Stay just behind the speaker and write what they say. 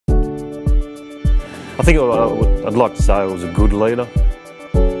I think I'd like to say I was a good leader.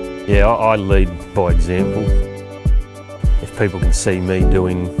 Yeah, I lead by example. If people can see me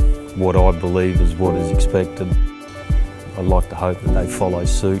doing what I believe is what is expected, I'd like to hope that they follow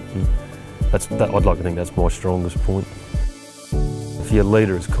suit. And I'd like to think that's my strongest point. If your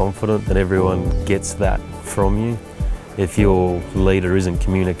leader is confident, then everyone gets that from you. If your leader isn't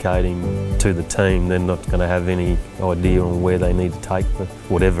communicating to the team, they're not going to have any idea on where they need to take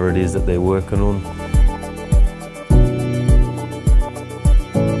whatever it is that they're working on.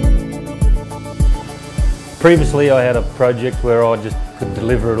 Previously I had a project where I just could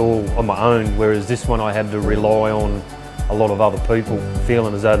deliver it all on my own, whereas this one I had to rely on a lot of other people,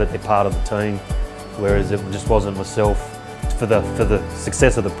 feeling as though that they're part of the team, whereas it just wasn't myself. For the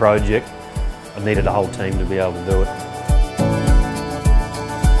success of the project, I needed a whole team to be able to do it.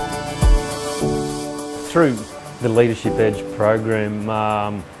 Through the Leadership Edge program,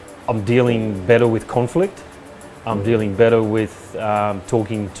 I'm dealing better with conflict. I'm dealing better with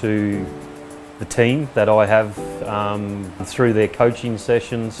talking to the team that I have through their coaching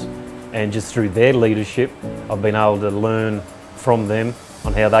sessions, and just through their leadership, I've been able to learn from them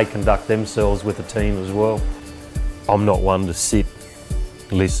on how they conduct themselves with the team as well. I'm not one to sit,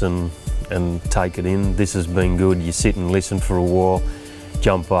 listen and take it in. This has been good. You sit and listen for a while,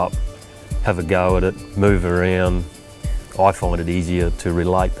 jump up, have a go at it, move around. I find it easier to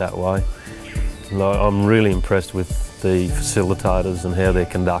relate that way. I'm really impressed with the facilitators and how they're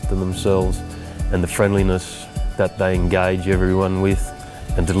conducting themselves, and the friendliness that they engage everyone with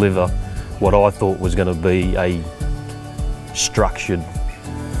and deliver what I thought was going to be a structured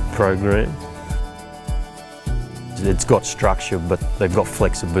program. It's got structure, but they've got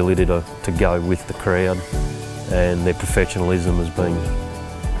flexibility to go with the crowd, and their professionalism has been,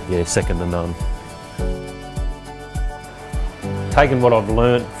 second to none. Taking what I've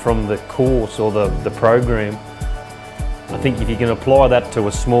learnt from the course or the program, I think if you can apply that to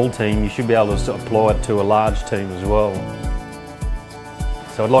a small team, you should be able to apply it to a large team as well.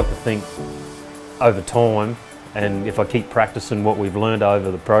 So I'd like to think over time, and if I keep practicing what we've learned over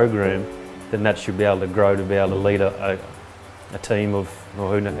the program, then that should be able to grow to be able to lead a team of,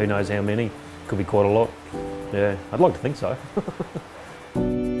 who knows how many. Could be quite a lot. Yeah, I'd like to think so.